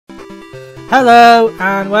Hello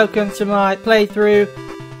and welcome to my playthrough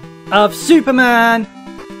of Superman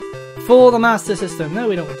for the Master System. No,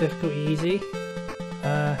 we don't want difficulty easy.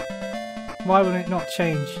 Why would it not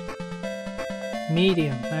change?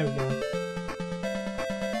 Medium, there we go.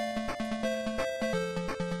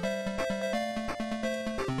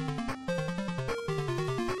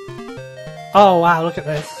 Oh wow, look at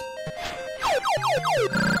this.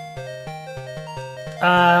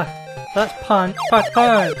 That's punch,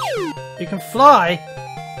 punch. You can fly?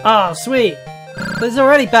 Oh, sweet. This is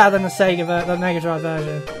already better than the Mega Drive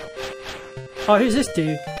version. Oh, who's this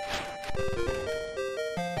dude?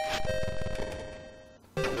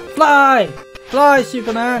 Fly! Fly,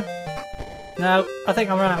 Superman! No, I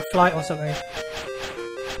think I'm running out of flight or something.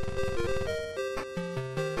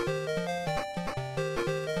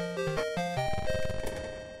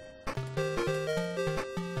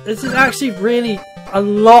 This is actually really a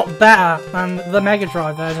lot better than the Mega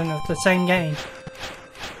Drive version of the same game.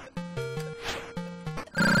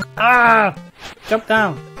 Ah! Jump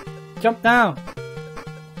down! Jump down!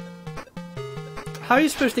 How are you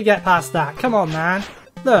supposed to get past that? Come on, man!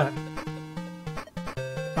 Look!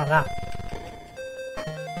 Like that.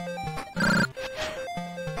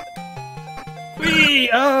 Whee!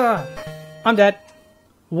 Ah! I'm dead.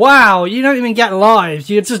 Wow, you don't even get lives.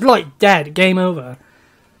 You're just like dead. Game over.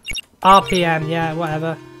 RPM, yeah,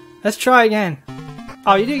 whatever. Let's try again.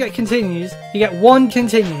 Oh, you do get continues. You get one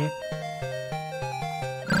continue.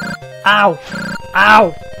 Ow!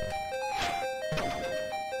 Ow!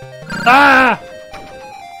 Ah!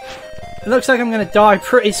 It looks like I'm gonna die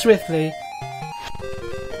pretty swiftly.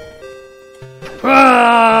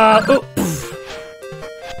 Ah! Oh,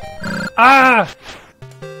 ah!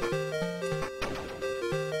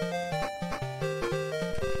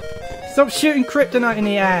 Stop shooting kryptonite in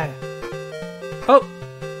the air. Oh!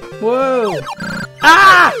 Whoa!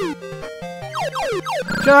 Ah!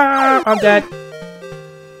 Ah! I'm dead.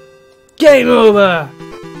 Game over!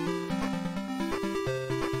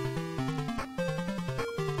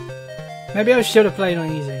 Maybe I should have played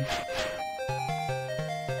on easy.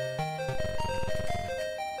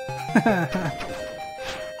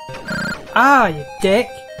 Ah, you dick!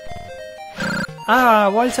 Ah,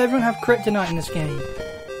 why does everyone have kryptonite in this game?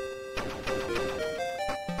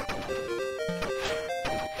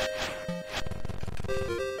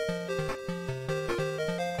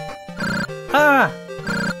 Ah!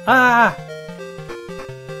 Ah!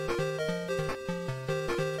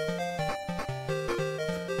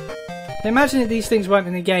 Imagine if these things weren't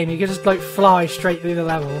in the game, you could just like fly straight through the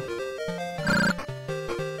level.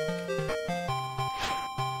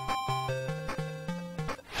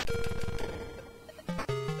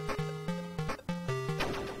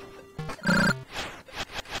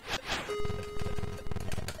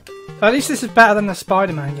 At least this is better than the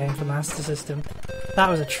Spider-Man game for Master System. That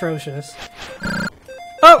was atrocious.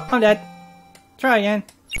 Oh, I'm dead. Try again.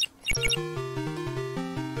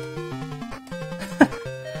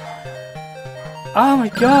 Oh my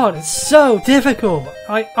god, it's so difficult.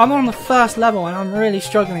 I'm on the first level and I'm really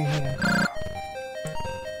struggling here.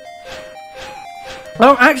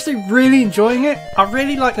 Well, I'm actually really enjoying it. I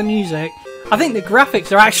really like the music. I think the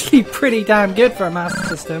graphics are actually pretty damn good for a Master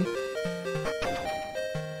System.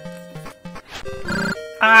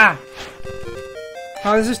 Ah!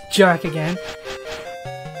 Oh, there's this jerk again.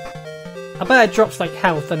 I bet it drops like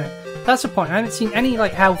health, doesn't it? That's the point. I haven't seen any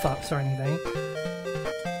like health ups or anything.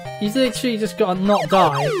 He's literally just gotta not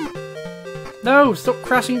die. No! Stop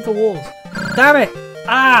crashing into walls. Damn it!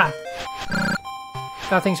 Ah!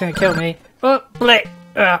 That thing's gonna kill me. Oh, blip!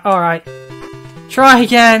 Alright. Try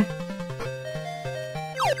again!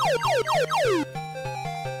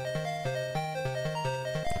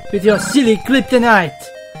 With your silly kryptonite!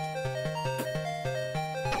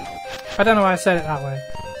 I don't know why I said it that way.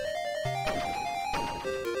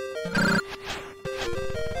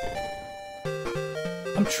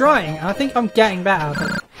 I'm trying, and I think I'm getting better,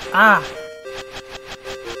 but... Ah!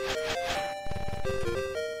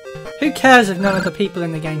 Who cares if none of the people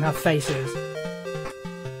in the game have faces?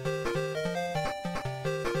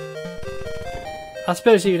 I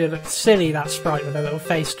suppose you would have looked silly, that sprite with a little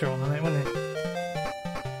face drawn on it, wouldn't it?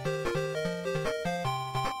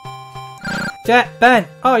 Yeah, Ben!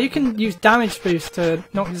 Oh, you can use damage boost to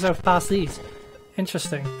knock yourself past these.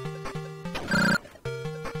 Interesting.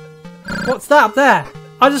 What's that up there?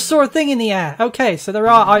 I just saw a thing in the air. Okay, so there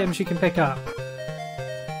are items you can pick up.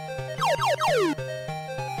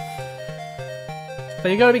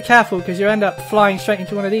 But you gotta be careful because you end up flying straight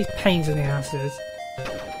into one of these pains in the asses.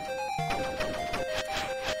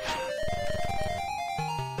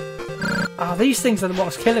 Ah, these things are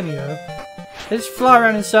what's killing me though. They just fly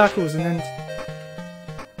around in circles and then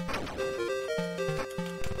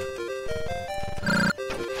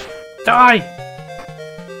Die!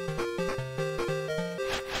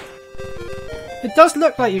 It does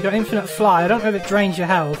look like you've got infinite fly. I don't know if it drains your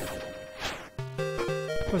health.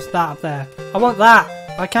 What's that up there? I want that!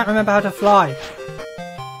 I can't remember how to fly.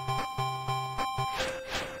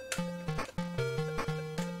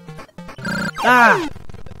 Ah!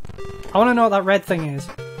 I want to know what that red thing is.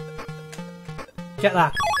 Get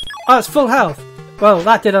that. Oh, it's full health! Well,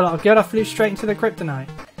 that did a lot of good. I flew straight into the kryptonite.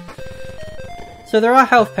 So there are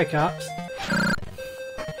health pickups.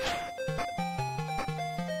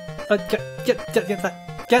 Get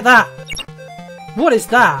that! Get that! What is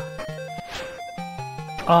that?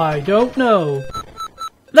 I don't know.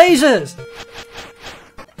 Lasers!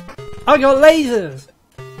 I got lasers!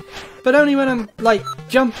 But only when I'm, like,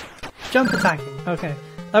 jump attacking. Okay.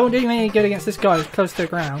 That won't do me any good against this guy who's close to the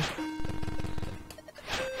ground.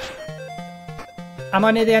 Am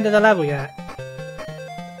I near the end of the level yet?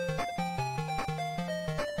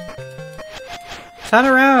 Turn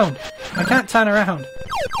around! I can't turn around.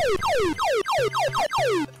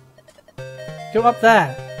 Go up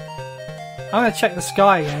there. I'm gonna check the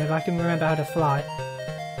sky again if I can remember how to fly.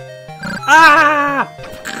 Ah!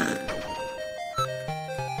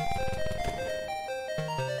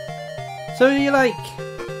 So you're like...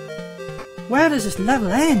 Where does this level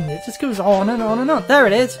end? It just goes on and on and on. There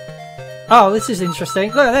it is. Oh, this is interesting.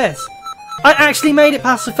 Look at this. I actually made it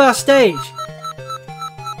past the first stage.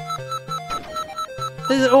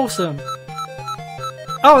 This is awesome.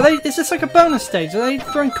 Oh, is this like a bonus stage? Are they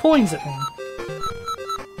throwing coins at me?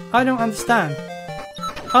 I don't understand.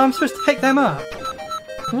 Oh, I'm supposed to pick them up.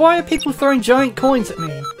 Why are people throwing giant coins at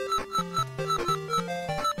me?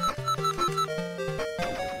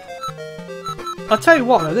 I'll tell you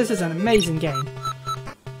what though, this is an amazing game.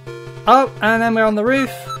 Oh, and then we're on the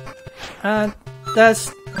roof. And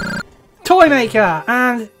there's Toy Maker!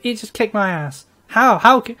 And he just kicked my ass.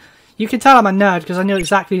 How you can tell I'm a nerd because I knew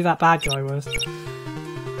exactly who that bad guy was.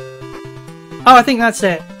 Oh, I think that's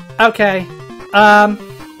it. Okay.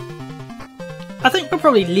 I think we'll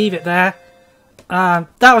probably leave it there.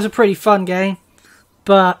 That was a pretty fun game.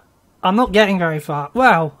 But I'm not getting very far.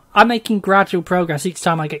 Well, I'm making gradual progress each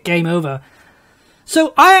time I get game over.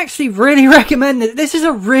 So I actually really recommend it. This is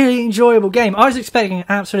a really enjoyable game. I was expecting an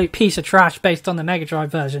absolute piece of trash based on the Mega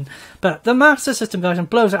Drive version. But the Master System version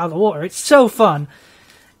blows it out of the water. It's so fun.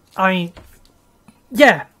 I mean,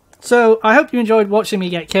 yeah. So I hope you enjoyed watching me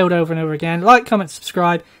get killed over and over again. Like, comment,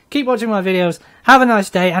 subscribe. Keep watching my videos. Have a nice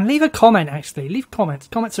day. And leave a comment, actually. Leave comments.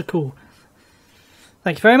 Comments are cool.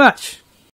 Thank you very much.